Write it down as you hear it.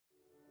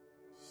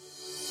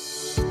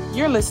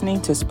You're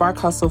listening to Spark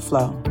Hustle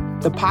Flow,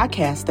 the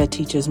podcast that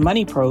teaches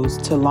money pros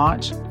to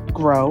launch,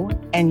 grow,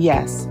 and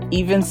yes,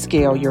 even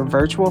scale your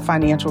virtual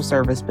financial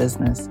service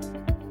business.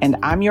 And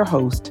I'm your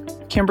host,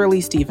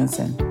 Kimberly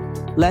Stevenson.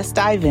 Let's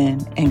dive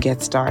in and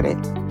get started.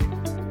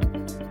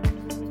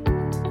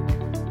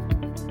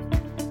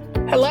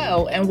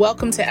 Hello, and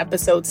welcome to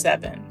episode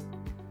 7.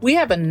 We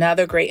have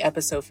another great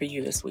episode for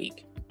you this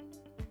week.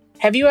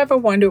 Have you ever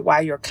wondered why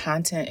your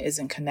content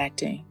isn't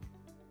connecting?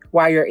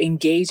 Why your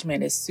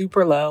engagement is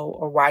super low,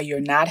 or why you're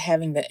not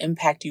having the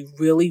impact you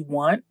really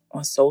want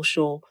on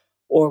social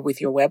or with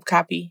your web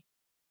copy?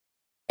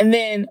 And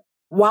then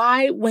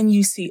why, when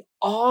you see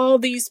all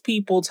these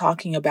people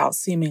talking about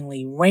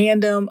seemingly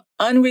random,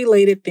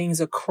 unrelated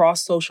things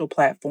across social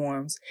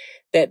platforms,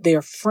 that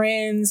their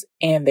friends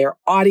and their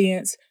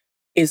audience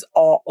is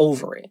all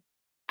over it?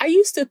 I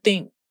used to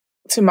think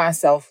to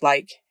myself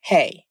like,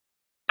 hey,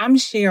 I'm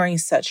sharing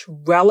such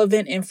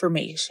relevant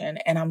information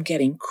and I'm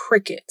getting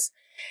crickets.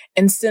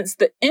 And since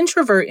the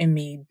introvert in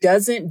me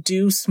doesn't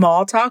do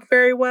small talk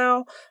very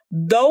well,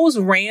 those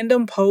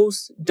random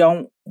posts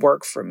don't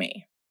work for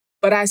me.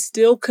 But I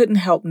still couldn't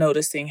help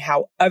noticing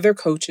how other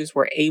coaches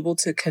were able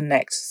to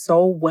connect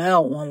so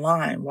well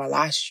online while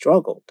I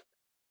struggled.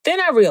 Then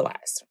I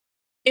realized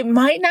it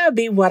might not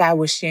be what I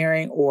was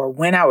sharing or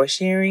when I was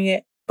sharing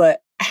it,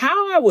 but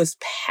how I was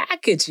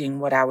packaging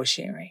what I was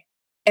sharing.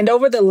 And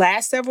over the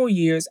last several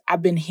years,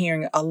 I've been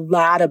hearing a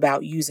lot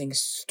about using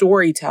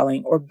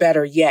storytelling, or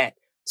better yet,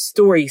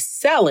 story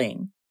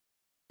selling,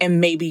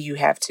 and maybe you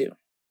have too.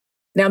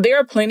 Now, there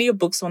are plenty of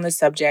books on the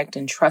subject,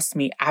 and trust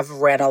me, I've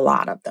read a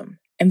lot of them,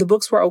 and the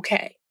books were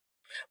okay.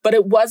 But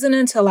it wasn't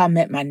until I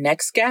met my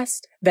next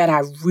guest that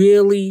I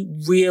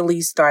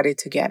really started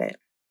to get it.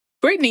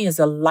 Brittany is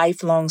a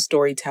lifelong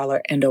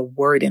storyteller and a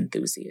word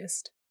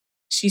enthusiast.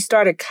 She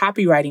started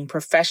copywriting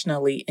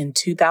professionally in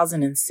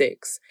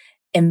 2006,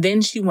 and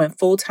then she went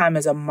full-time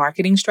as a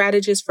marketing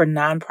strategist for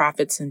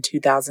nonprofits in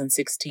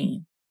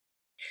 2016.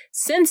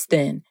 Since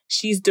then,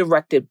 she's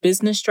directed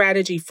business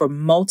strategy for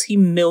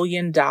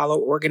multi-million-dollar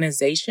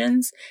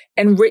organizations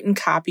and written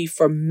copy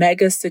for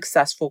mega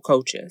successful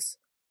coaches.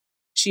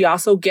 She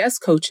also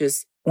guest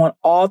coaches on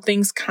all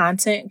things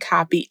content,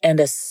 copy, and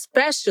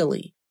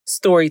especially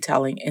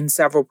storytelling in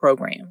several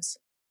programs.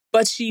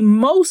 But she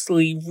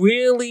mostly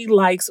really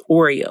likes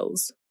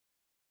Oreos,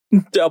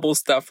 double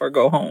stuff or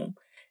go home,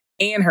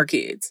 and her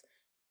kids,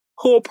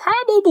 who will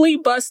probably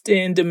bust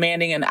in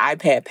demanding an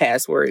iPad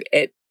password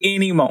at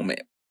any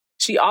moment.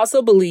 She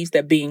also believes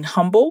that being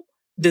humble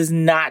does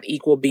not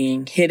equal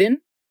being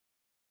hidden,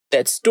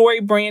 that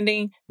story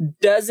branding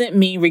doesn't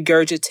mean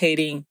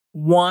regurgitating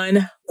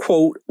one,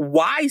 quote,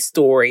 why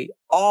story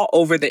all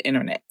over the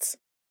internet,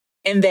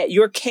 and that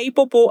you're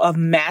capable of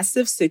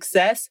massive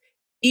success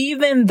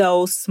even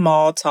though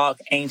small talk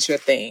ain't your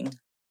thing.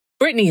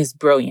 Brittany is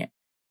brilliant,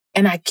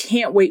 and I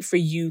can't wait for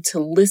you to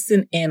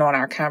listen in on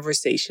our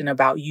conversation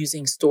about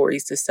using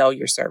stories to sell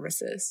your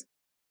services.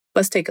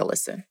 Let's take a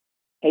listen.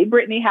 Hey,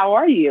 Brittany, how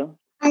are you?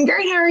 I'm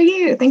great. How are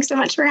you? Thanks so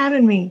much for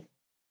having me.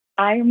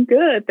 I am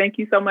good. Thank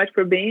you so much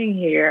for being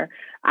here.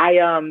 I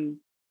am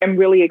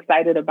really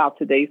excited about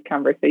today's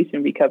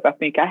conversation because I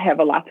think I have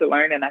a lot to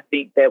learn, and I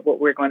think that what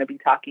we're going to be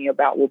talking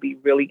about will be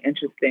really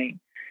interesting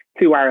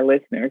to our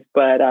listeners.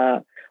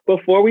 But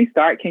before we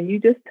start, can you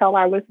just tell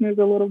our listeners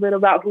a little bit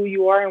about who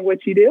you are and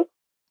what you do?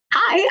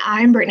 Hi,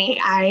 I'm Brittany.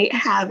 I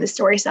have the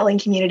story selling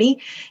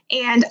community,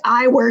 and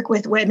I work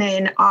with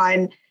women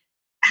on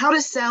how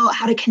to sell,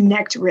 how to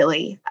connect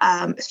really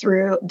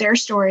through their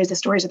stories, the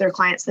stories of their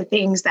clients, the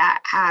things that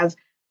have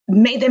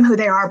made them who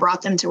they are,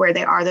 brought them to where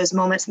they are, those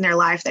moments in their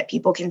life that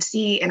people can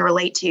see and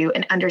relate to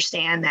and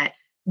understand that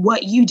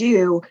what you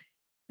do,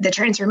 the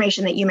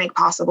transformation that you make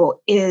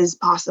possible is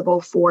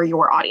possible for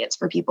your audience,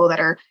 for people that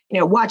are,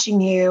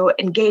 watching you,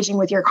 engaging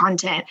with your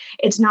content.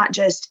 It's not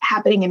just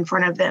happening in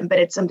front of them, but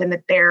it's something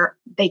that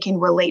they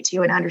can relate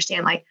to and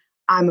understand, like,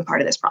 I'm a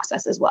part of this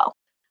process as well.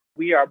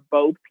 We are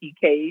both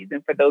PKs.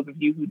 And for those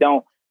of you who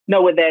don't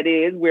know what that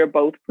is, we're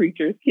both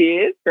preachers'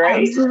 kids,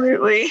 right?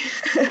 Absolutely.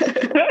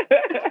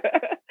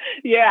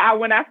 Yeah,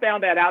 when I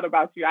found that out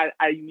about you,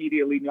 I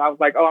immediately knew. I was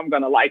like, oh, I'm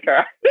going to like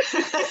her.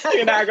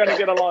 You and I are going to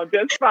get along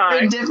just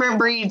fine. We're different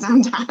breeds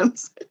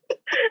sometimes.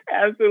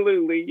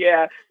 Absolutely,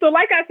 yeah. So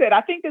like I said,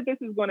 I think that this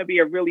is going to be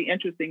a really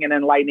interesting and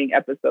enlightening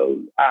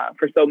episode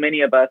for so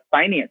many of us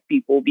finance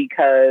people,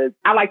 because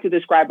I like to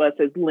describe us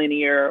as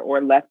linear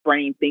or left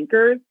brain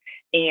thinkers.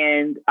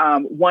 And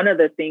one of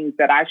the things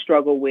that I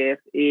struggle with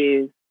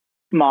is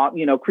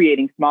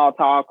creating small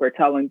talk or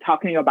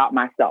talking about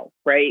myself,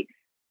 right?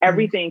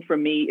 Everything for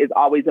me is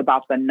always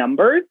about the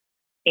numbers.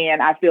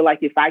 And I feel like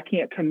if I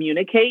can't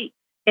communicate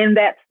in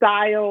that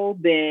style,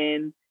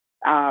 then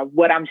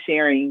what I'm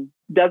sharing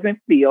doesn't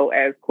feel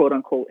as quote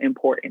unquote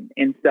important.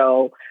 And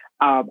so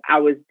I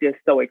was just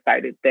so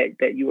excited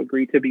that you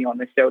agreed to be on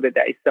the show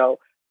today. So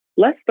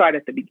let's start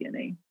at the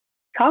beginning.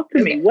 Talk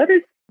to me. What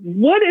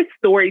is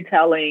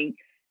storytelling,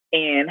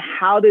 and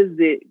how does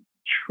it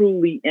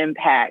truly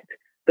impact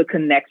the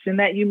connection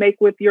that you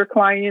make with your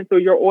clients or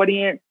your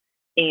audience?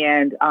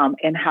 and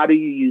how do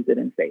you use it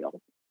in sales?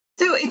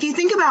 So if you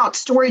think about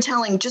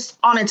storytelling just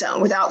on its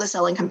own without the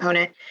selling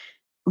component,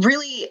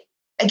 really,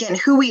 again,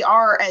 who we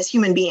are as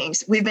human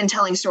beings, we've been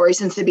telling stories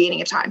since the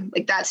beginning of time.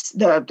 Like that's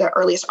the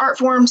earliest art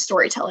form,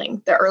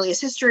 storytelling. The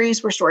earliest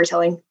histories were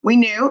storytelling. We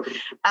knew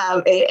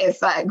if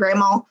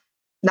grandma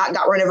not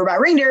got run over by a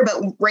reindeer,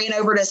 but ran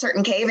over to a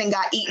certain cave and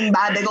got eaten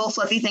by a big old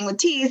fluffy thing with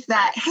teeth,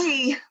 that,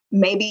 hey,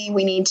 maybe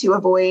we need to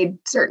avoid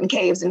certain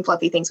caves and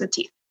fluffy things with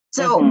teeth.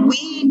 So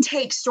we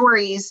take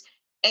stories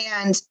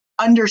and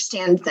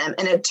understand them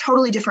in a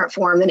totally different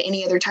form than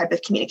any other type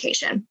of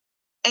communication.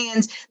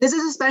 And this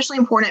is especially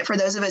important for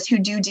those of us who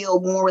do deal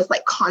more with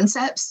like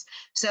concepts.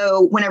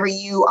 So whenever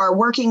you are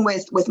working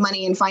with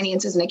money and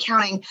finances and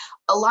accounting,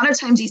 a lot of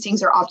times these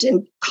things are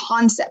often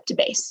concept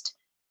based.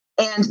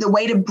 And the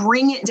way to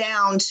bring it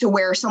down to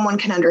where someone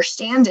can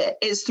understand it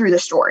is through the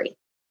story.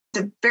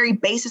 The very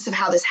basis of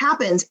how this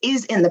happens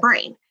is in the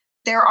brain.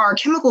 There are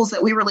chemicals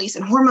that we release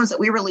and hormones that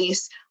we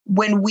release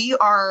when we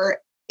are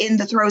in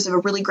the throes of a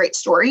really great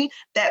story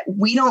that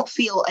we don't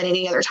feel at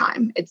any other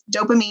time. It's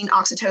dopamine,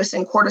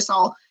 oxytocin,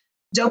 cortisol.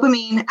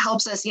 Dopamine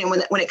helps us,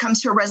 when it comes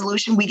to a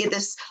resolution, we get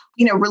this,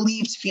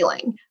 relieved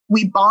feeling.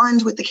 We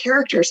bond with the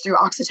characters through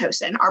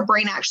oxytocin. Our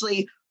brain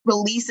actually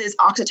releases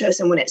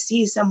oxytocin when it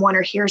sees someone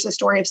or hears a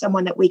story of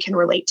someone that we can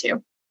relate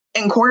to.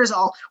 And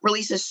cortisol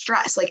releases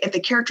stress. Like if the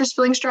character's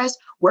feeling stressed,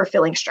 we're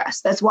feeling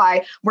stressed. That's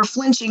why we're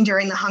flinching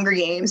during the Hunger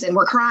Games and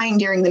we're crying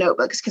during the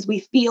Notebooks, because we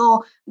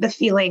feel the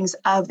feelings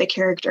of the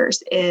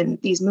characters in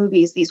these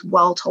movies, these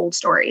well-told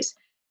stories.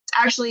 It's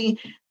actually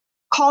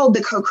called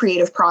the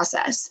co-creative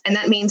process. And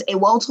that means a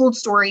well-told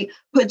story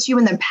puts you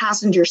in the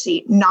passenger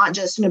seat, not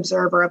just an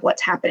observer of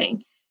what's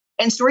happening.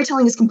 And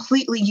storytelling is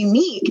completely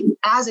unique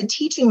as a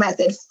teaching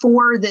method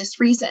for this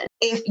reason.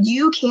 If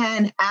you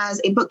can,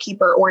 as a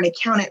bookkeeper or an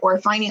accountant or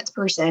a finance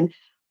person,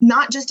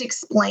 not just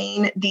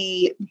explain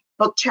the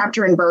book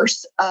chapter and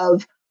verse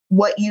of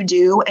what you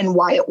do and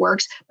why it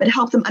works, but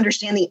help them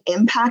understand the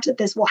impact that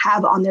this will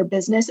have on their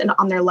business and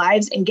on their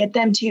lives and get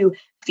them to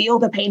feel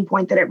the pain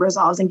point that it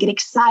resolves and get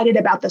excited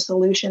about the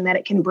solution that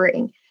it can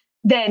bring,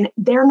 then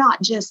they're not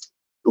just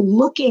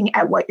looking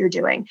at what you're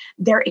doing,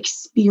 they're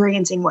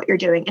experiencing what you're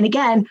doing. And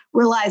again,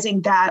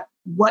 realizing that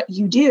what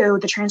you do,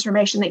 the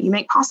transformation that you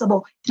make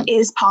possible,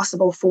 is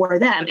possible for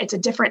them. It's a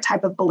different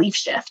type of belief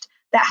shift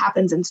that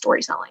happens in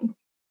storytelling.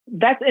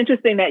 That's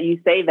interesting that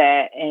you say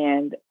that.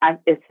 And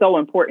it's so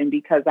important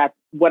because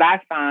what I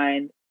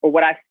find or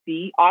what I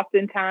see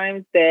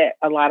oftentimes that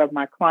a lot of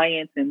my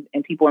clients and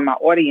people in my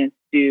audience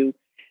do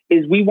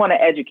is we want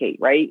to educate,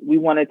 right? We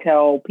want to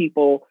tell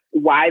people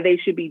why they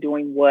should be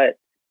doing what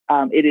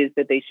it is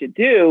that they should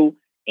do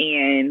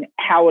and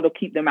how it'll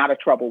keep them out of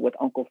trouble with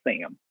Uncle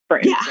Sam, for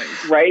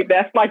instance, right?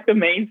 That's like the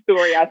main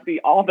story I see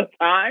all the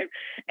time.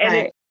 And,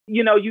 right.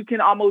 You can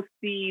almost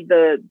see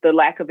the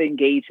lack of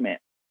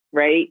engagement,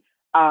 right?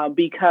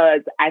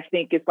 Because I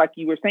think it's like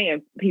you were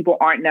saying, people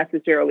aren't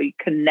necessarily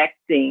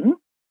connecting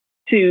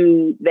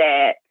to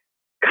that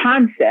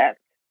concept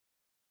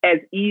as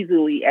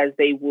easily as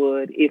they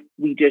would if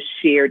we just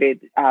shared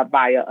it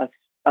via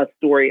a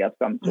story of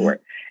some sort.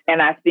 Mm-hmm.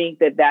 And I think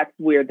that that's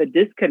where the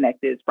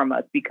disconnect is from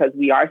us, because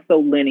we are so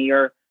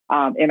linear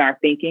in our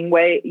thinking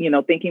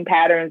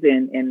patterns.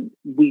 And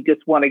we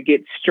just want to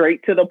get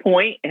straight to the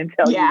point and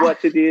tell you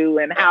what to do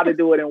and how to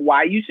do it and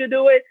why you should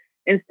do it,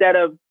 instead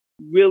of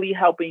really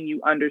helping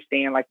you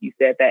understand, like you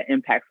said, that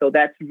impact. So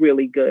that's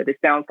really good. It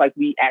sounds like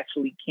we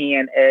actually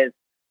can,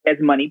 as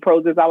money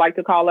pros, as I like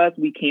to call us,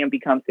 we can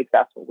become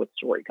successful with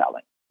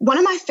storytelling. One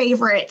of my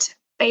favorite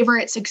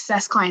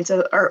success clients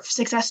or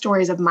success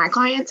stories of my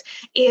clients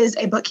is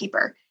a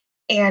bookkeeper.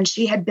 And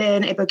she had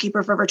been a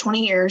bookkeeper for over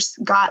 20 years,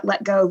 got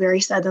let go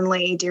very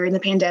suddenly during the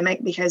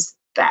pandemic because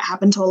that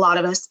happened to a lot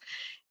of us.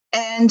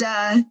 And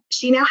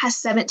she now has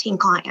 17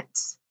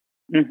 clients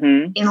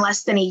in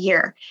less than a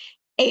year.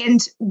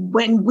 And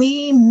when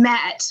we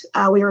met,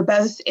 we were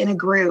both in a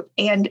group,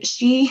 and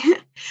she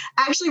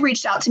actually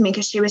reached out to me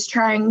because she was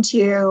trying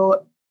to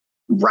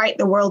write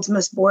the world's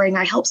most boring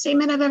I help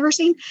statement I've ever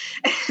seen.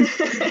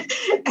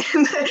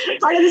 And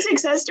part of the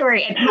success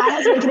story, and my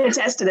husband can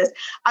attest to this,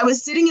 I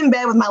was sitting in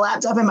bed with my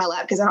laptop in my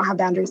lap because I don't have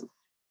boundaries.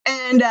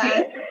 And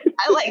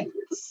I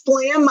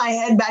slammed my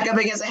head back up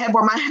against the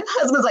headboard. My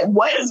husband's like,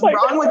 "What is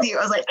wrong with you?"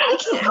 I was like, "I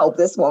can't help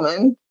this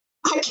woman.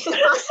 I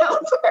cannot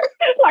help her."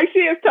 Like, she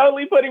is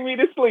totally putting me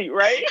to sleep,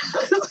 right?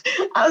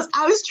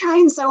 I was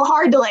trying so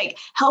hard to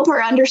help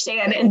her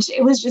understand, and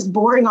it was just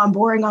boring on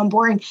boring on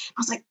boring. I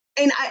was like,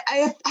 and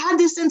I had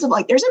this sense of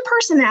there's a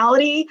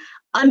personality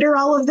under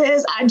all of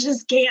this. I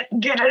just can't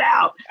get it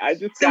out.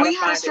 So we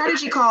had a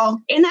strategy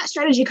call. In that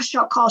strategy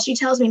call, she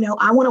tells me, "No,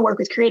 I want to work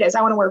with creatives.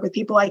 I want to work with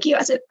people like you."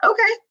 I said,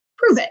 "Okay,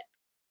 prove it.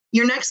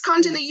 Your next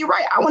content that you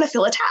write, I want to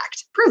feel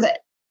attacked. Prove it."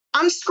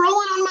 I'm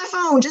scrolling on my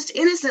phone just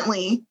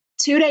innocently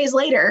 2 days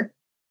later,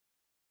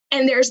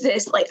 and there's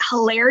this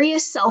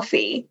hilarious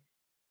selfie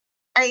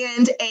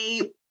and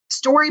a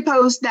story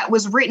post that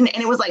was written,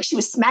 and it was like she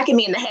was smacking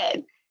me in the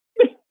head.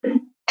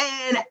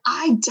 And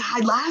I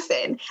died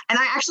laughing. And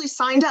I actually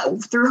signed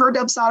up through her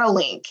Dubsado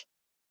link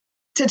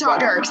to talk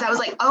to her, because I was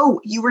like, oh,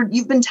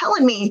 you've been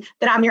telling me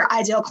that I'm your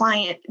ideal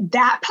client.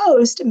 That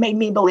post made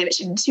me believe it.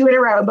 She did 2 in a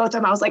row, and both of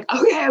them I was like,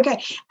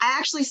 okay. I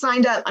actually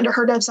signed up under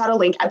her Dubsado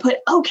link. I put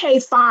okay,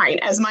 fine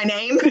as my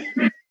name.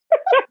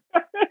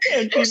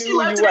 And she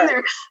left it in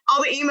there.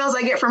 All the emails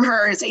I get from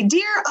her say,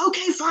 dear,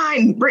 okay,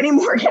 fine, Brittany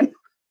Morgan.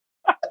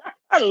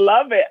 I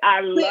love it. I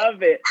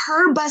love it.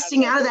 Her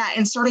busting out of that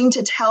and starting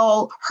to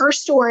tell her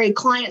story,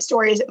 client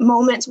stories,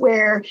 moments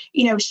where,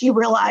 she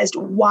realized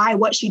why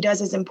what she does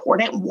is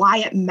important, why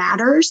it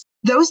matters.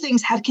 Those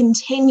things have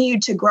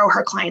continued to grow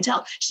her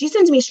clientele. She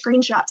sends me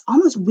screenshots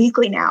almost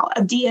weekly now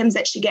of DMs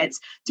that she gets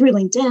through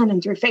LinkedIn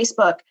and through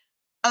Facebook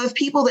of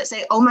people that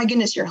say, oh my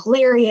goodness, you're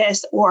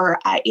hilarious. Or,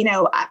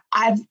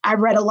 I've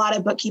read a lot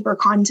of bookkeeper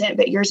content,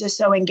 but yours is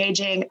so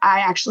engaging. I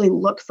actually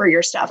look for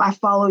your stuff. I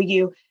follow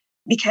you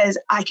because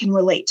I can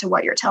relate to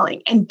what you're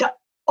telling. And the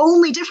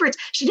only difference,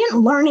 she didn't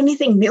learn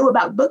anything new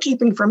about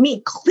bookkeeping from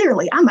me.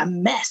 Clearly, I'm a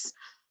mess.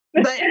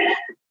 But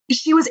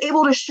she was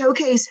able to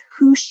showcase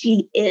who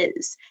she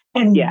is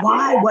and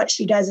why what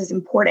she does is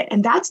important.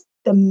 And that's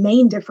the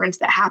main difference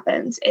that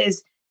happens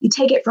is you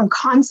take it from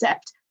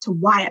concept to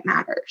why it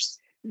matters.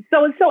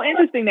 So it's so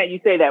interesting that you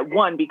say that,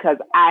 one, because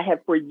I have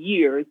for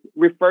years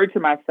referred to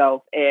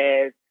myself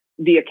as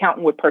the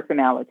accountant with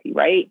personality,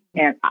 right?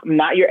 And I'm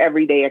not your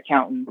everyday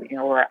accountant,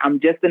 or I'm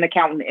just an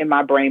accountant in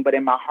my brain, but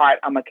in my heart,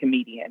 I'm a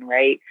comedian,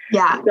 right?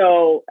 Yeah.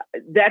 So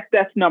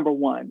that's number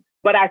one.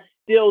 But I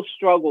still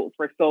struggled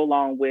for so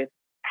long with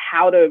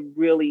how to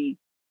really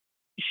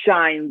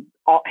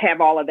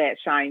have all of that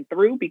shine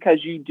through, because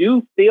you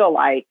do feel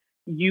like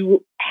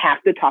you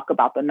have to talk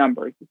about the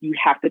numbers. You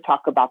have to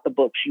talk about the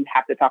books. You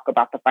have to talk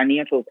about the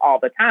financials all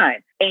the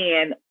time.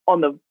 And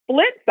on the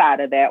flip side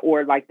of that,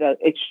 or like the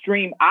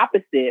extreme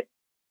opposite,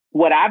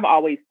 what I've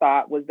always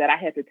thought was that I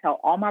had to tell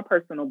all my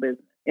personal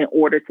business in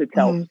order to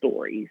tell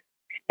stories.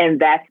 And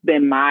that's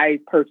been my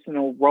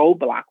personal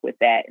roadblock with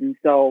that. And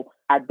so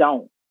I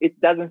don't. It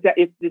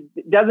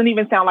doesn't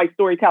even sound like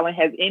storytelling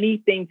has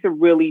anything to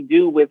really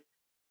do with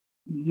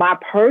my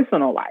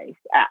personal life.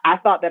 I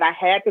thought that I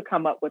had to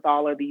come up with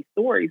all of these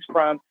stories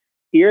from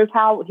here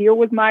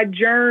was my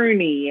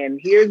journey, and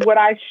here's what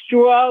I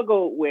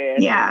struggled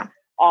with. Yeah.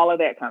 All of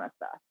that kind of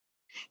stuff.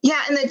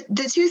 Yeah. And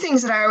the two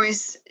things that I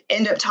always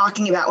end up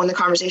talking about when the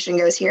conversation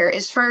goes here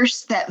is,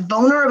 first, that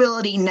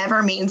vulnerability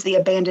never means the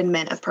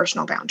abandonment of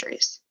personal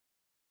boundaries.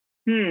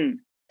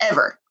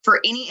 Ever. For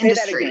any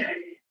industry.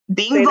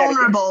 Being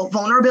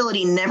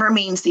vulnerability never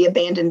means the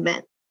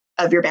abandonment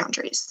of your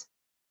boundaries.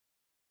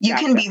 You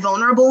can be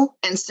vulnerable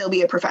and still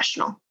be a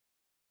professional.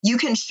 You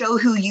can show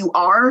who you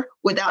are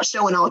without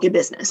showing all your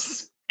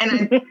business. And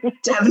I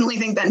definitely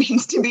think that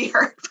needs to be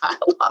heard by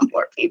a lot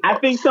more people. I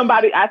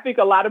think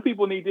a lot of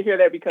people need to hear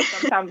that, because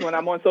sometimes when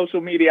I'm on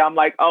social media, I'm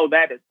like, oh,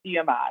 that is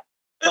TMI.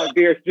 Like,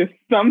 there's just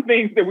some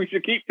things that we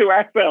should keep to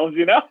ourselves,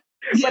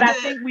 But I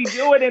think we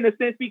do it in a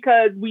sense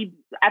because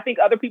I think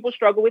other people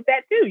struggle with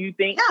that too. You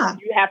think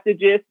you have to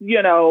just,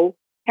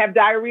 have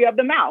diarrhea of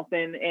the mouth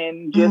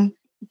and just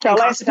tell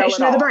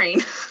constipation of the brain.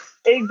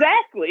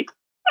 Exactly.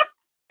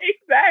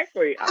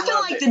 Exactly. I feel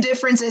like the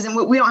difference is, and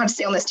we don't have to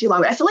stay on this too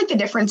long, but I feel like the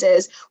difference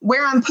is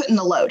where I'm putting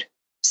the load.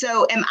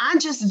 So am I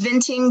just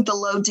venting the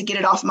load to get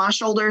it off my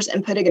shoulders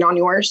and putting it on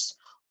yours?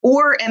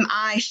 Or am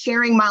I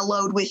sharing my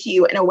load with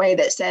you in a way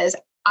that says,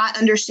 I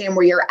understand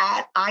where you're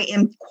at. I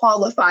am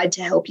qualified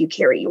to help you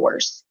carry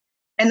yours.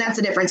 And that's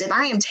the difference. If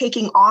I am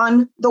taking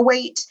on the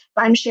weight,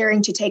 if I'm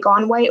sharing to take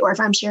on weight, or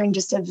if I'm sharing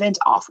just to vent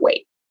off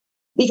weight.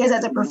 Because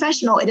as a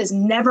professional, it is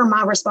never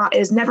my response. It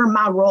is never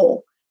my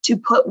role to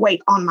put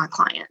weight on my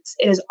clients.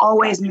 It is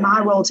always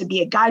my role to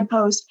be a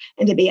guidepost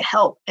and to be a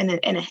help and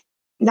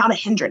not a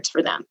hindrance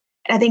for them.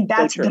 And I think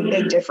that's the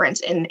big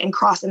difference in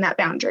crossing that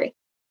boundary.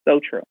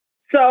 So true.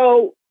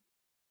 So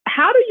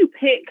how do you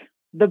pick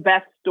the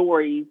best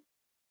stories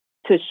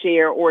to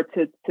share or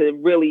to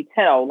really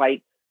tell?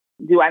 Like,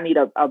 do I need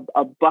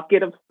a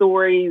bucket of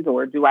stories,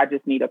 or do I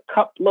just need a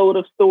cup load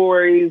of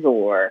stories,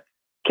 or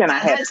can I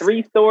have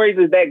 3 stories?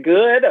 Is that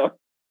good? Or?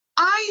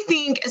 I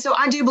think, so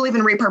I do believe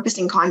in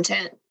repurposing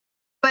content,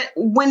 but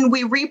when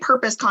we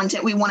repurpose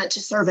content, we want it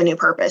to serve a new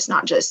purpose,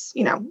 not just,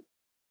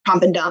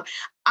 pump and dump.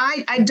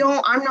 I'm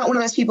not one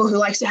of those people who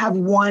likes to have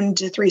 1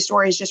 to 3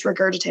 stories just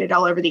regurgitated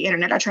all over the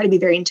internet. I try to be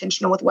very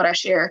intentional with what I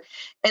share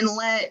and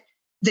let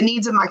the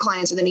needs of my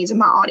clients or the needs of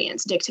my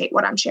audience dictate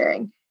what I'm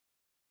sharing.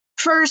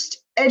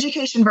 First,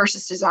 education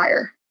versus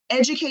desire.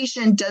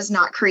 Education does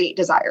not create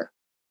desire.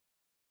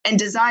 And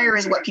desire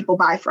is what people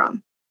buy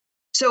from.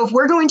 So if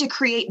we're going to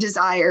create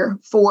desire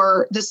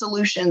for the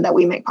solution that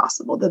we make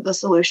possible, the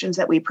solutions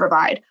that we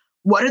provide,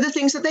 what are the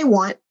things that they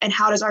want, and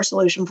how does our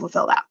solution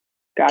fulfill that?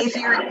 Gotcha.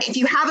 If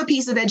you have a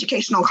piece of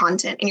educational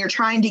content and you're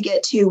trying to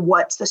get to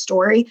what's the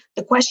story,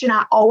 the question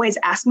I always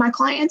ask my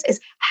clients is,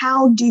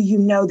 how do you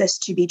know this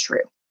to be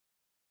true?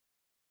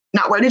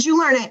 Not where did you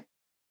learn it,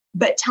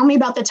 but tell me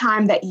about the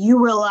time that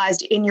you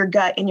realized in your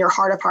gut, in your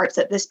heart of hearts,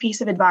 that this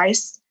piece of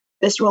advice,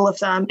 this rule of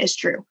thumb is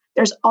true.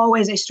 There's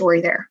always a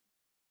story there.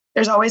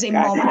 There's always a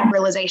moment of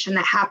realization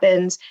that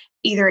happens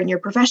either in your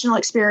professional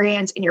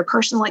experience, in your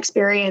personal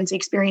experience, the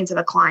experience of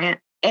a client.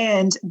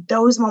 And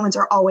those moments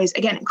are always,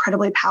 again,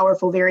 incredibly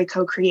powerful, very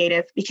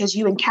co-creative, because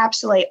you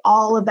encapsulate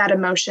all of that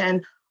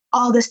emotion,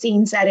 all the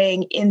scene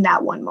setting in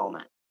that one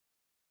moment.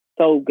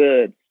 So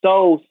good.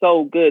 So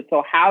good.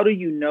 So how do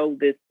you know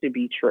this to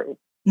be true?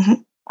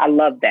 Mm-hmm. I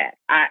love that.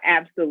 I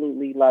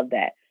absolutely love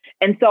that.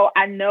 And so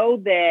I know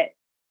that,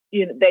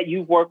 that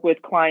you've worked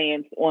with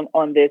clients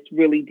on this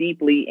really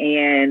deeply.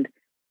 And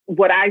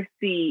what I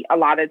see a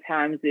lot of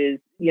times is,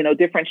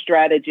 different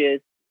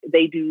strategists,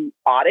 they do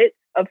audits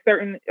of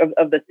certain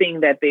of the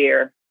thing that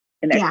they're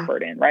an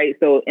expert in, right?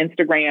 So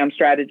Instagram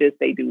strategists,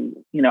 they do,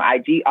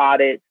 IG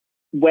audits,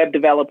 web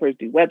developers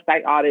do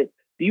website audits.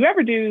 Do you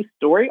ever do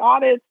story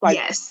audits?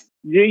 Yes.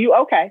 Do you?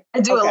 Okay. I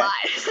do a lot.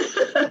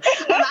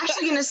 I'm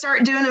actually going to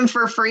start doing them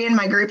for free in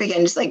my group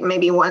again, just like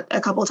maybe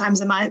a couple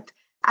times a month.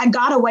 I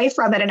got away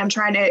from it and I'm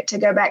trying to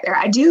go back there.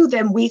 I do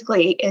them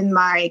weekly in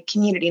my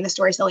community, in the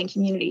story selling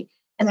community.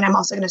 And then I'm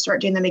also going to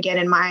start doing them again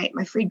in my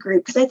free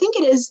group, because I think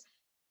it is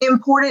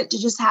important to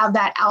just have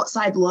that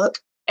outside look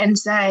and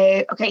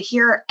say, okay,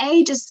 here,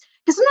 just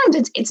because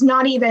sometimes it's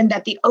not even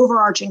that the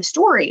overarching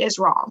story is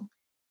wrong.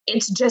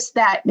 It's just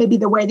that maybe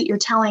the way that you're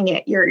telling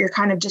it, you're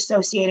kind of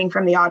dissociating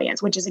from the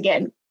audience, which is,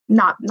 again,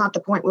 not the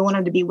point. We want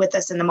them to be with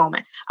us in the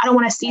moment. I don't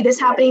want to see this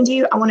happening to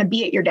you. I want to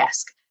be at your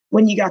desk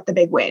when you got the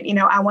big win.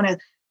 I want to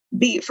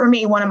be, for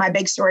me, one of my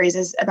big stories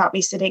is about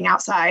me sitting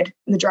outside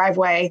in the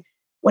driveway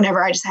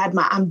whenever I just had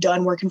my I'm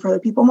done working for other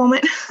people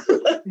moment.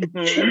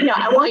 Mm-hmm.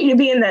 I want you to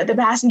be in the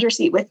passenger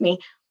seat with me.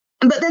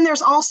 But then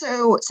there's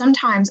also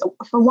sometimes,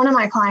 for one of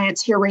my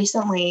clients here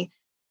recently,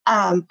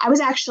 I was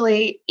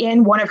actually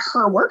in one of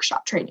her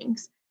workshop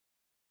trainings,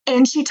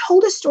 and she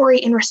told a story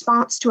in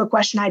response to a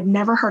question I'd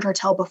never heard her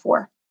tell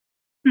before.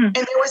 And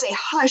there was a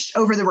hush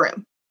over the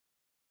room.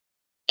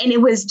 And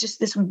it was just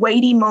this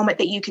weighty moment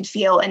that you could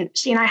feel. And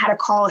she and I had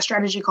a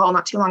strategy call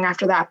not too long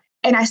after that.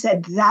 And I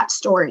said, that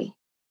story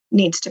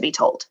needs to be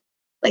told.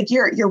 Like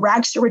your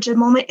rags to riches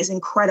moment is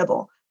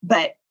incredible,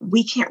 but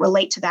we can't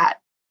relate to that.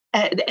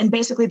 And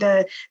basically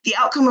the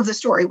outcome of the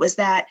story was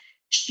that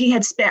she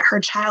had spent her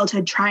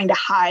childhood trying to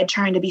hide,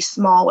 trying to be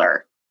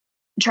smaller,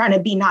 trying to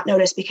be not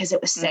noticed because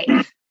it was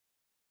safe.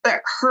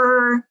 But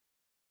her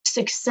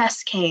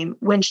success came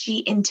when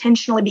she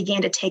intentionally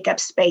began to take up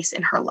space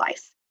in her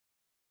life.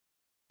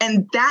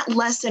 And that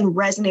lesson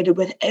resonated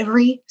with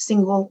every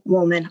single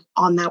woman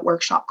on that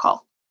workshop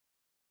call.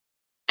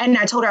 And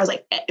I told her, I was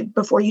like,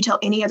 before you tell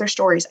any other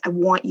stories, I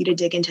want you to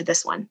dig into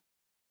this one.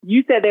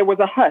 You said there was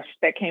a hush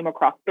that came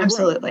across the room.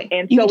 Absolutely.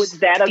 And so is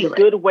that a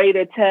good way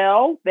to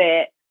tell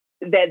that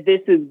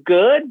this is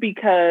good?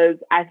 Because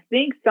I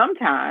think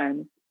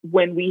sometimes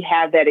when we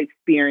have that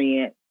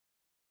experience,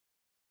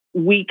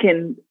 we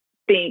can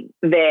think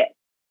that,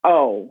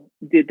 oh,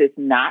 did this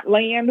not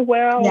land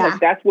well? Yeah. Like,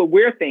 that's what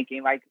we're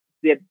thinking. Like,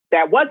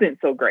 that wasn't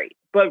so great.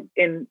 But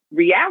in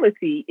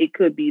reality, it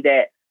could be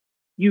that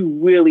you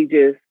really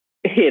just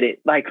hit it.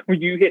 Like,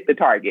 you hit the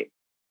target.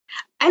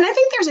 And I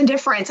think there's a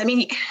difference. I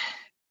mean,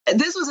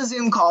 this was a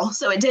Zoom call,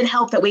 so it did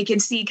help that we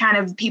could see kind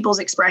of people's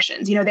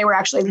expressions. They were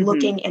actually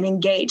looking and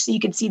engaged. So you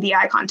could see the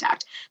eye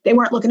contact. They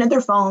weren't looking at their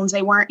phones.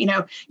 They weren't,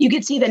 you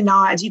could see the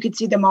nods. You could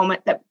see the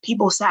moment that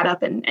people sat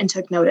up and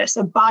took notice.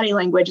 So body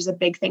language is a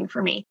big thing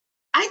for me.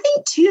 I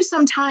think too,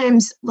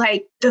 sometimes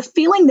like the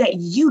feeling that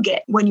you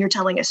get when you're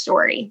telling a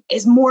story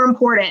is more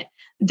important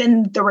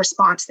than the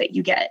response that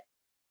you get.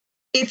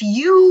 If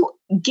you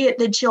get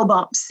the chill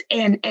bumps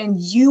and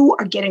you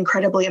get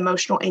incredibly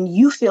emotional and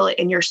you feel it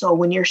in your soul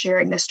when you're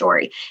sharing the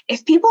story,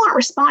 if people aren't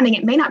responding,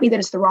 it may not be that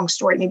it's the wrong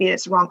story. Maybe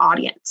it's the wrong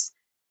audience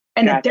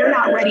and that they're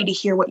not ready to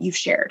hear what you've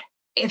shared.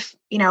 If,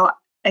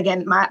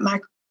 again, my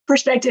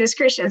perspective is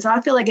Christian. So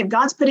I feel like if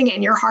God's putting it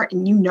in your heart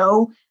and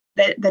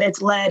that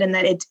it's led and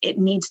that it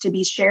needs to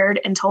be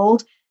shared and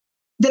told,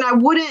 then I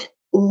wouldn't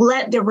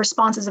let the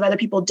responses of other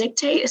people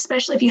dictate,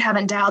 especially if you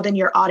haven't dialed in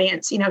your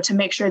audience, to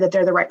make sure that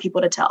they're the right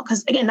people to tell.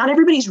 Because again, not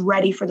everybody's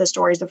ready for the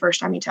stories the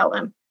first time you tell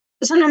them.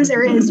 But sometimes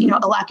there is,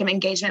 a lack of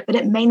engagement, but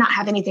it may not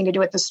have anything to do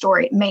with the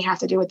story. It may have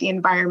to do with the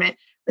environment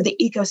or the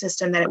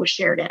ecosystem that it was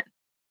shared in.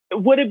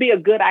 Would it be a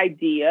good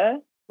idea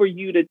for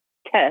you to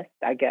test,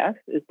 I guess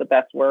is the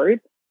best word,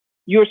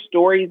 your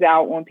stories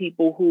out on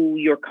people who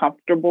you're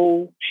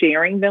comfortable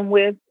sharing them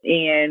with,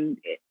 and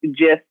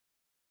just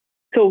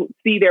to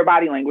see their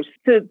body language,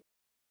 to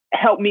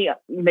help me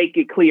make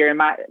it clear?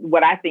 And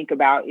what I think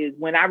about is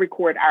when I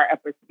record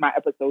my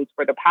episodes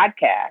for the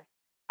podcast,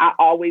 I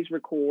always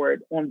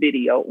record on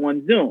video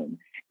on Zoom.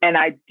 And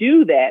I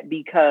do that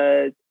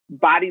because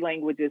body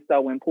language is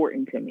so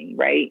important to me,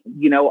 right?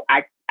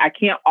 I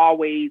can't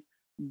always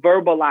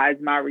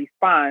verbalize my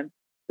response.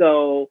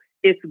 So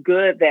it's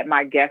good that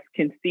my guests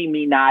can see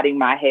me nodding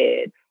my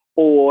head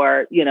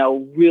or,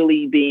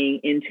 really being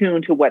in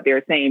tune to what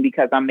they're saying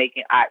because I'm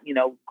making,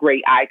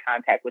 great eye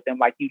contact with them,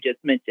 like you just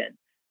mentioned.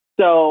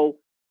 So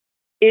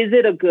is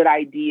it a good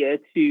idea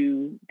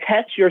to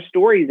test your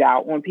stories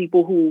out on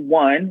people who,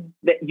 one,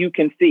 that you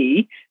can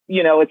see,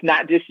 it's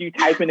not just you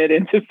typing it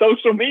into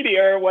social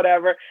media or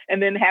whatever,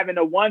 and then having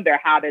to wonder,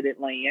 how did it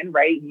land,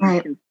 right?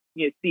 You can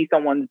see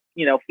someone's,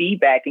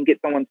 feedback and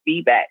get someone's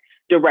feedback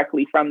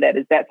directly from that.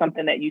 Is that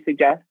something that you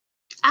suggest?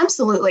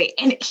 Absolutely.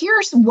 And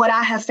here's what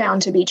I have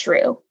found to be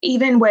true,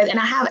 and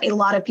I have a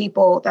lot of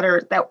people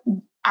that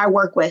I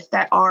work with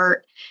that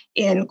are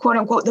in quote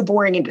unquote the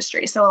boring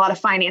industry. So a lot of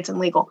finance and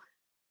legal.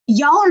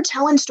 Y'all are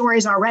telling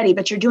stories already,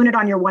 but you're doing it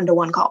on your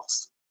one-to-one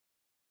calls.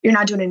 You're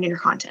not doing it in your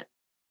content.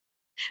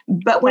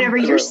 But whenever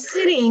you're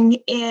sitting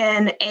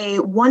in a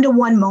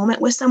one-to-one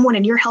moment with someone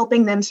and you're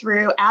helping them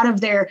through out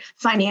of their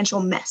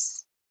financial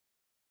mess,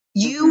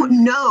 you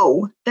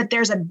know that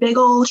there's a big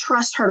old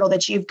trust hurdle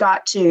that you've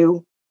got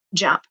to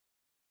jump.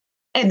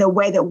 And the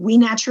way that we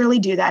naturally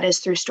do that is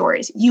through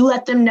stories. You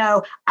let them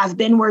know, I've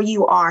been where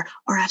you are,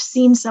 or I've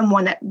seen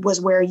someone that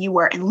was where you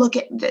were, and look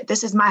at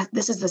this is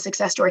the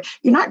success story.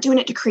 You're not doing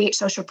it to create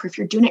social proof.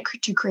 You're doing it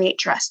to create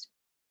trust.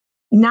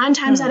 9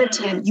 times out of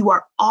 10, you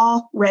are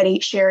already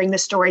sharing the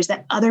stories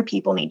that other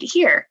people need to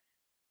hear.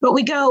 But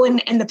we go and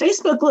the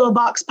Facebook little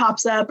box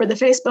pops up, or the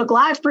Facebook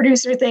Live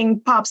producer thing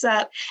pops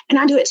up, and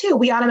I do it too.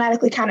 We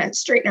automatically kind of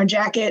straighten our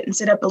jacket and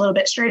sit up a little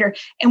bit straighter,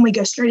 and we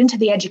go straight into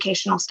the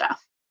educational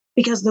stuff.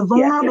 Because the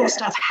vulnerable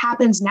stuff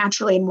happens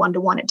naturally in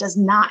one-to-one. It does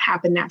not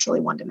happen naturally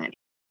one-to-many.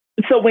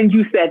 So when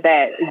you said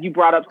that, you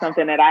brought up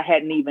something that I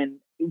hadn't even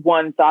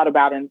thought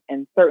about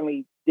and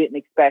certainly didn't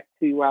expect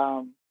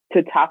to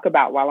talk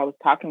about while I was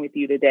talking with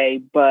you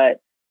today. But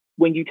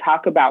when you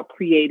talk about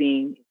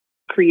creating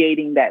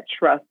that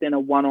trust in a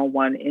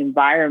one-on-one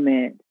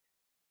environment,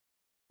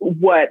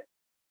 what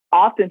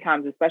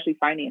oftentimes, especially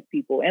finance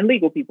people and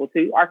legal people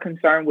too, are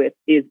concerned with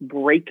is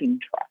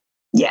breaking trust.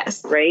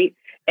 Yes. Right.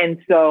 And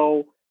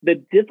so the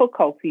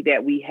difficulty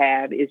that we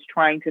have is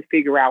trying to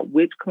figure out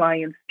which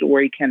client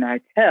story can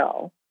I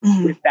tell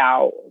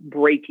without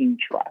breaking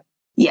trust.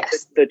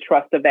 Yes. The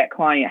trust of that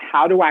client.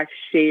 How do I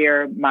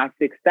share my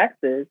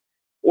successes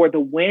or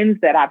the wins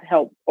that I've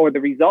helped or the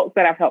results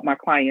that I've helped my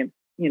clients,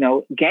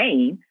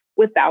 gain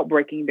without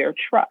breaking their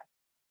trust?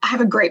 I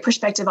have a great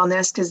perspective on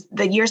this because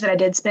the years that I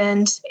did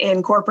spend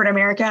in corporate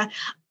America,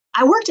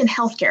 I worked in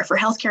healthcare for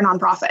healthcare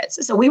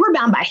nonprofits. So we were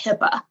bound by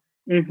HIPAA.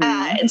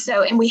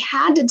 And we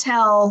had to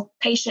tell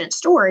patient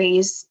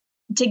stories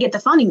to get the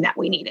funding that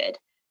we needed.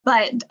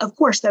 But of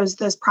course,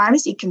 those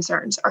privacy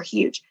concerns are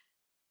huge.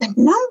 The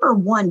number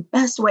one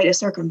best way to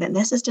circumvent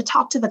this is to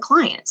talk to the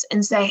clients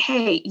and say,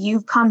 hey,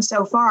 you've come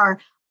so far.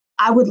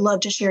 I would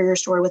love to share your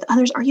story with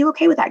others. Are you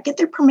okay with that? Get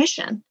their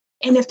permission.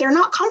 And if they're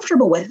not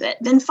comfortable with it,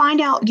 then find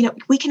out,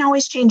 we can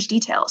always change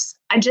details.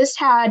 I just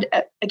had,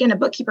 a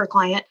bookkeeper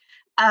client.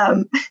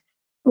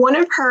 One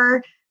of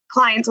her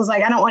clients was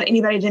like, I don't want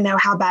anybody to know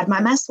how bad my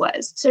mess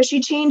was. So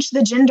she changed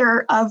the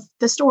gender of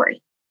the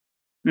story.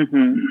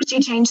 She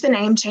changed the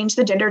name, changed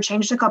the gender,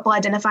 changed a couple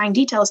identifying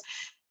details.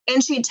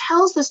 And she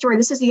tells the story.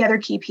 This is the other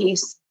key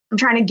piece. I'm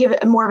trying to give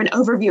it more of an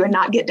overview and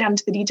not get down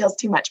to the details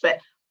too much. But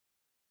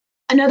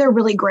another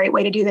really great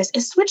way to do this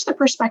is switch the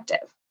perspective.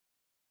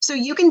 So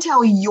you can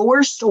tell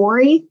your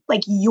story,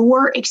 like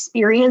your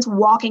experience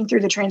walking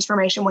through the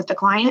transformation with the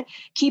client.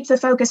 Keep the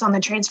focus on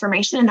the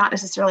transformation and not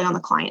necessarily on the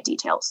client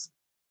details.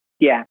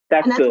 Yeah,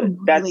 that's good.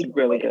 That's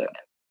really good.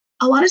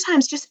 A lot of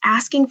times just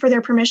asking for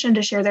their permission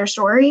to share their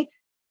story.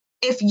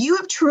 If you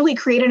have truly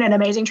created an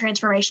amazing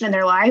transformation in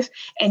their life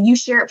and you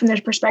share it from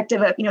their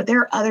perspective of,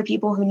 there are other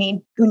people who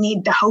need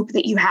the hope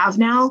that you have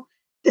now,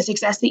 the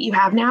success that you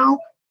have now.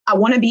 I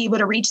want to be able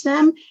to reach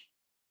them.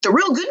 The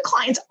real good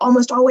clients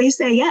almost always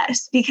say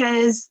yes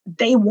because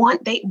they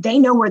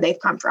know where they've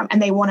come from and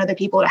they want other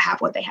people to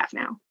have what they have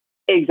now.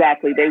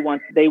 Exactly. They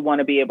want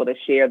to be able to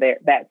share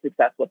that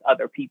success with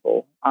other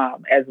people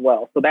as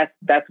well. So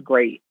that's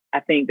great. I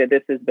think that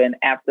this has been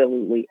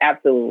absolutely,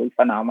 absolutely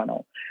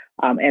phenomenal.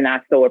 And I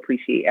so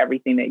appreciate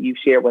everything that you've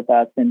shared with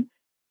us. And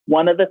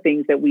one of the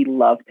things that we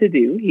love to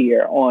do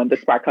here on the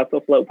Spark Hustle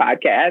Flow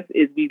podcast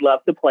is we love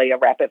to play a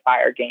rapid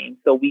fire game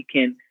so we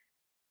can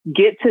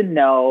get to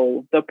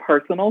know the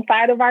personal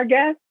side of our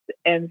guests.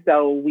 And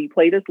so we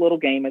play this little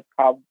game. It's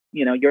called,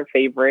 your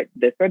favorite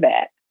this or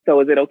that. So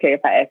is it okay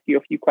if I ask you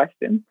a few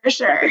questions? For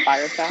sure. Rapid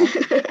fire style?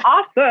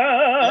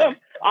 Awesome.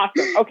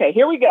 Okay,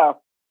 here we go.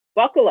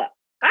 Buckle up.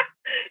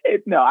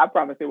 No, I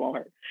promise it won't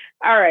hurt.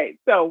 All right.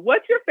 So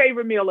what's your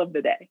favorite meal of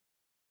the day?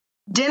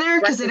 Dinner,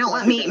 because they don't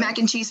let me eat mac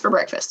and cheese for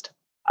breakfast.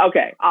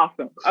 Okay,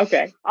 awesome.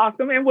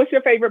 And what's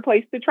your favorite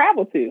place to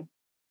travel to?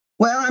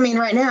 Well,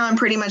 right now I'm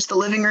pretty much the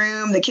living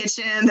room, the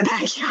kitchen, the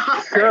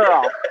backyard.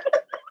 Girl.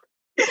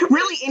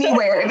 Really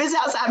anywhere. If it's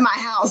outside my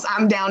house,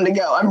 I'm down to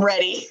go. I'm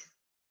ready.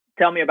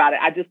 Tell me about it.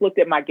 I just looked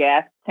at my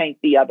gas tank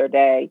the other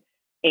day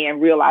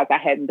and realized I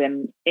hadn't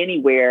been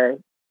anywhere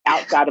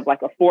outside of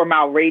like a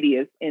 4-mile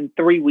radius in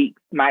 3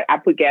 weeks. I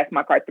put gas in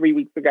my car 3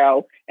 weeks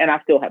ago and I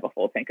still have a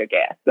full tank of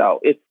gas. So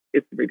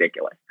it's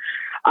ridiculous.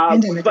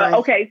 But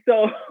okay,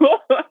 so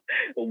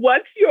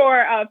what's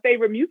your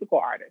favorite musical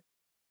artist?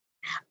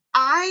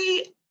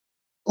 I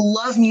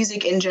love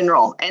music in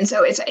general. And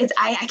so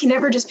I can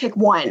never just pick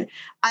one.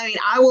 I mean,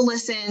 I will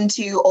listen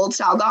to old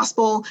style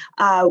gospel.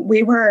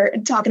 We were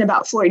talking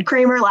about Floyd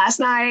Kramer last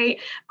night.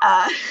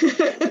 I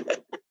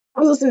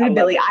was listening to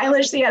Billie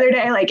Eilish the other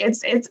day. Like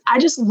I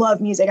just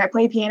love music. I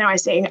play piano, I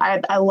sing.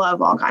 I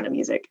love all kind of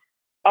music.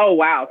 Oh,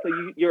 wow. So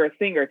you're a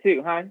singer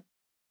too, huh?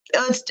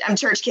 I'm a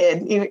church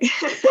kid. You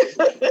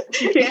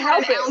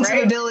had an ounce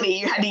of ability.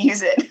 You had to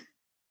use it.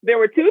 There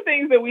were two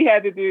things that we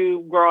had to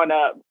do growing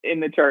up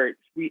in the church.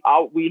 We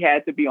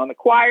had to be on the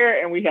choir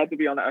and we had to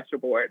be on the usher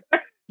board.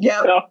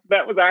 Yeah. So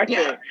that was our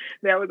thing.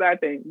 That was our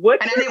thing. And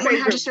I didn't want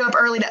to have to show up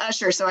early to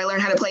usher, so I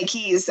learned how to play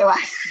keys. So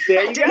I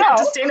didn't have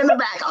to stand in the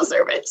back all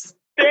service.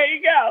 There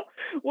you go.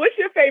 What's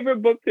your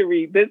favorite book to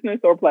read? Business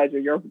or pleasure?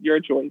 Your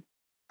choice.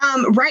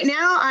 Right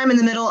now, I'm in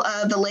the middle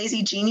of The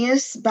Lazy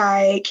Genius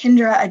by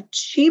Kendra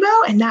Achibo,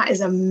 and that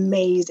is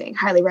amazing.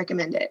 Highly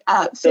recommend it.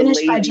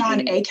 Finished by John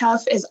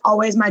Acuff is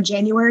always my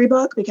January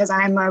book because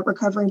I'm a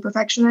recovering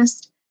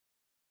perfectionist.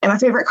 And my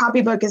favorite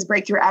copybook is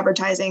Breakthrough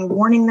Advertising.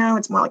 Warning, though,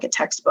 it's more like a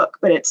textbook,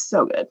 but it's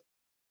so good.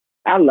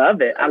 I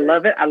love it. I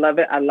love it. I love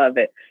it. I love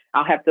it.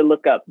 I'll have to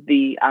look up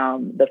the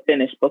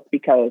finished book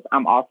because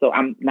I'm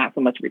not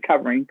so much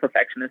recovering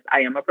perfectionist.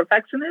 I am a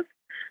perfectionist.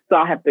 So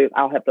I'll have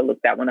to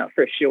look that one up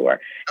for sure.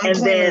 And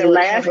then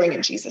recovering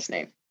in Jesus'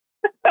 name.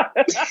 Love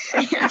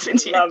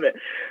it.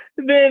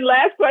 Then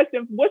last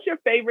question, what's your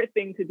favorite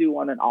thing to do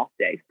on an off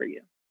day for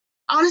you?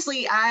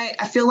 Honestly,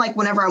 I feel like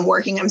whenever I'm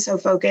working, I'm so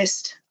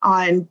focused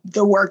on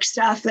the work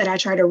stuff that I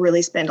try to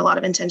really spend a lot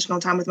of intentional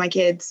time with my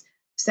kids.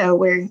 So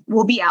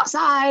we'll be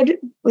outside.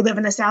 We live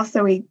in the South,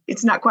 so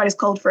it's not quite as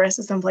cold for us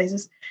as some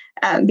places.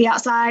 Be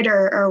outside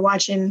or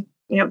watching,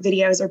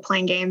 videos or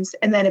playing games.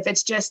 And then if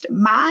it's just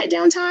my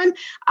downtime,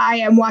 I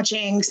am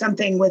watching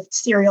something with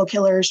serial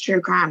killers,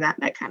 true crime,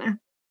 that kind of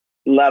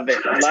love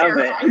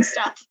it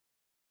stuff.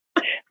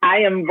 I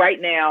am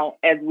right now,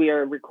 as we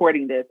are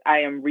recording this, I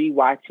am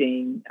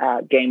rewatching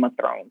Game of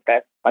Thrones.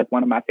 That's like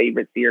one of my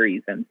favorite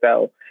series, and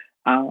so.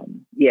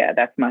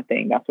 That's my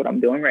thing. That's what I'm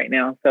doing right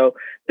now. So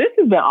this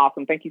has been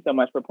awesome. Thank you so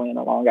much for playing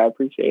along. I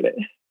appreciate it.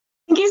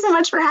 Thank you so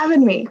much for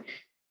having me.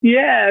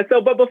 Yeah.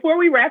 So, but before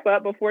we wrap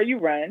up, before you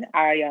run,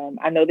 I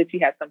know that you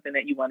had something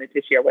that you wanted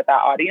to share with our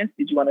audience.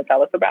 Did you want to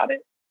tell us about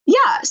it?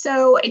 Yeah.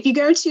 So if you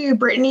go to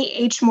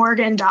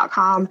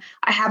BrittanyHMorgan.com,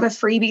 I have a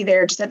freebie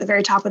there just at the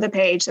very top of the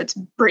page. So it's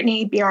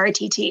Brittany,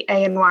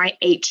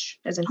 BRITTANYH,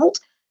 as in Holt,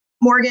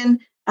 Morgan.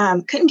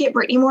 Couldn't get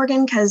Brittany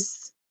Morgan because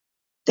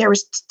there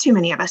was too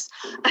many of us.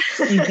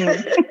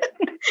 Mm-hmm.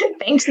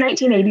 Thanks,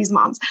 1980s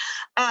moms.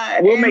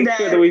 We'll make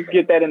sure that we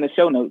get that in the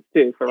show notes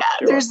too. For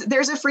sure.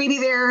 There's a freebie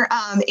there.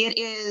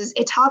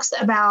 It talks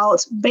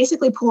about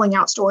basically pulling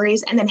out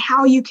stories and then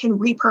how you can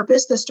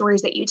repurpose the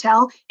stories that you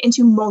tell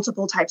into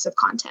multiple types of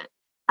content.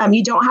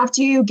 You don't have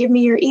to give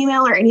me your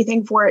email or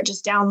anything for it.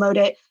 Just download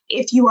it.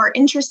 If you are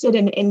interested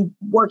in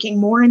working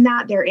more in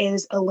that, there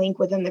is a link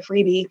within the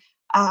freebie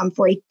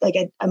for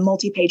a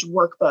multi-page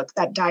workbook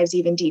that dives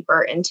even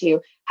deeper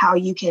into how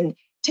you can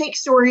take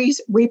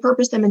stories,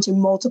 repurpose them into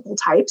multiple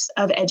types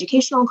of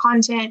educational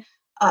content,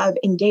 of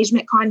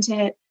engagement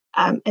content.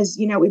 As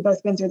you know, we've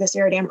both been through the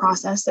Sarah Dan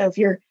process. So if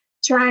you're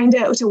trying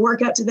to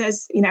work up to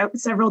this,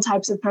 several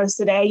types of posts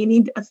a day, you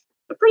need a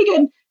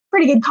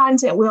pretty good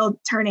content wheel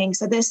turning.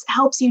 So this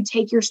helps you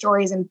take your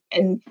stories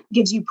and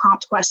gives you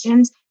prompt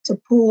questions to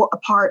pull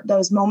apart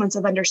those moments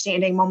of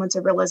understanding, moments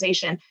of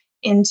realization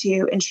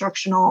into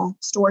instructional,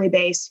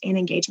 story-based, and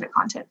engagement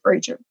content for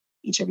each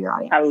of your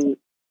audience.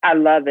 I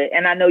love it.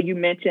 And I know you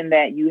mentioned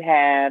that you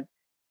have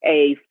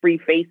a free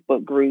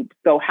Facebook group.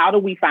 So how do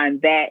we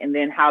find that? And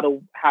then how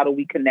do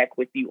we connect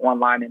with you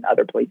online and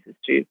other places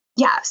too?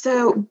 Yeah.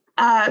 So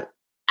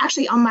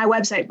actually on my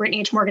website,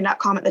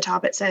 BrittanyHMorgan.com, at the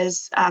top, it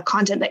says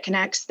content that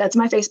connects. That's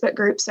my Facebook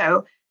group.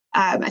 So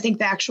I think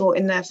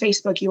in the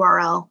Facebook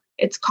URL,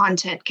 it's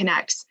content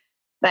connects.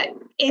 But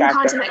in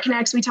Content That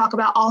Connects, we talk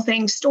about all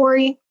things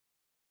story.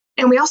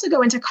 And we also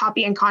go into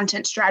copy and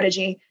content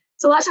strategy.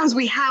 So a lot of times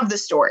we have the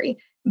story,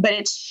 but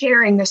it's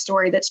sharing the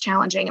story that's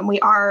challenging. And we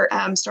are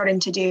starting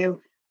to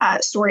do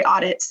story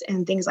audits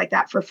and things like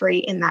that for free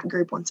in that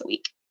group once a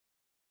week.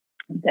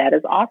 That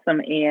is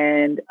awesome.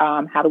 And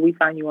how do we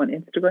find you on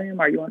Instagram?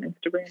 Are you on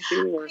Instagram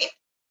too? Or?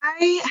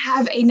 I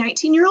have a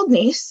 19-year-old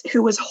niece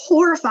who was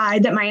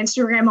horrified that my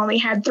Instagram only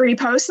had 3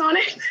 posts on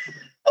it.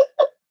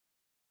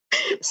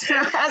 So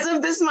as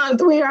of this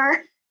month,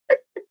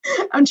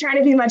 I'm trying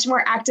to be much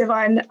more active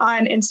on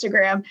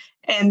Instagram,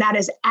 and that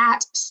is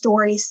at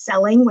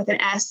Storyselling with an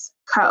S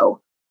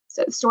Co.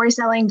 So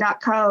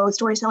storyselling.co,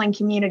 Storyselling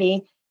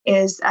Community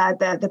is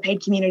the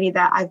paid community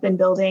that I've been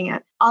building,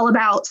 all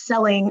about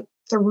selling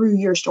through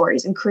your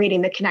stories and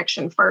creating the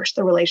connection first,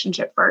 the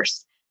relationship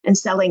first, and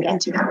selling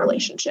into that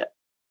relationship.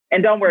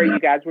 And don't worry, you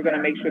guys, we're going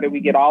to make sure that we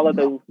get all of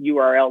those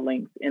URL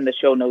links in the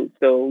show notes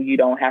so you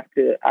don't have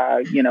to,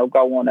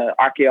 go on an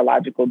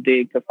archaeological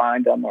dig to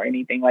find them or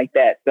anything like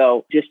that.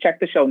 So just check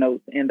the show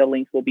notes and the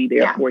links will be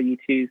there for you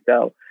too.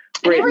 So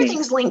and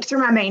everything's linked through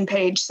my main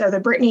page. So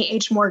the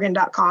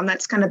BrittanyHMorgan.com,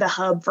 that's kind of the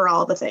hub for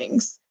all the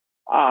things.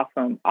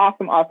 Awesome.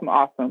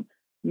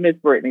 Miss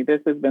Brittany,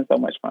 this has been so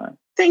much fun.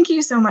 Thank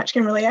you so much,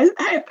 Kimberly. I've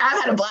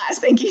had a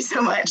blast. Thank you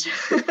so much.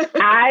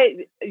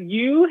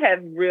 You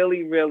have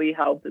really, really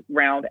helped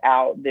round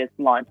out this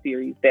launch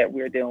series that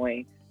we're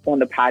doing on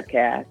the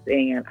podcast.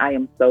 And I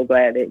am so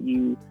glad that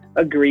you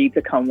agreed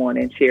to come on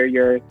and share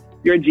your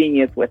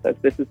genius with us.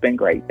 This has been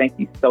great. Thank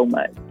you so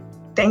much.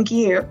 Thank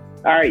you.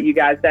 All right, you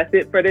guys, that's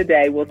it for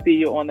today. We'll see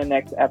you on the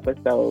next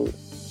episode.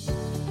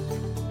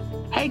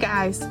 Hey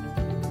guys,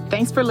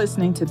 thanks for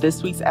listening to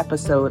this week's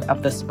episode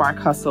of the Spark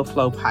Hustle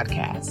Flow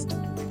podcast.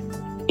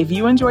 If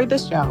you enjoyed the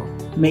show,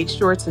 make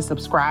sure to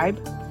subscribe,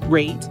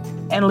 rate,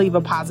 and leave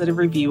a positive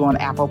review on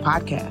Apple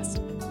Podcasts.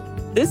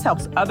 This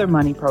helps other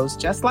money pros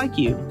just like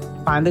you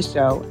find the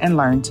show and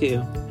learn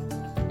too.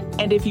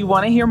 And if you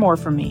want to hear more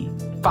from me,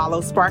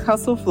 follow Spark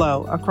Hustle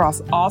Flow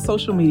across all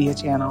social media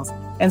channels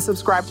and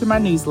subscribe to my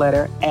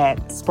newsletter at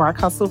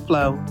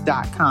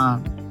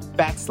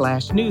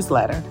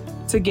sparkhustleflow.com/newsletter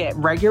to get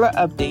regular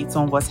updates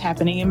on what's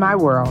happening in my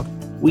world,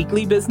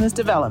 weekly business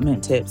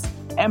development tips,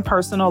 and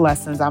personal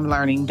lessons I'm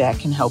learning that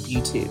can help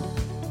you too.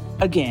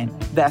 Again,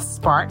 that's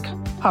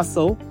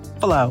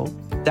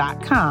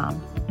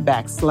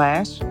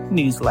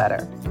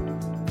sparkhustleflow.com/newsletter.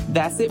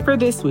 That's it for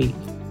this week.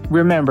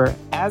 Remember,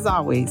 as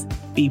always,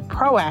 be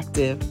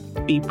proactive,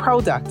 be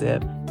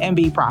productive, and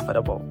be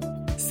profitable.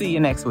 See you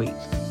next week.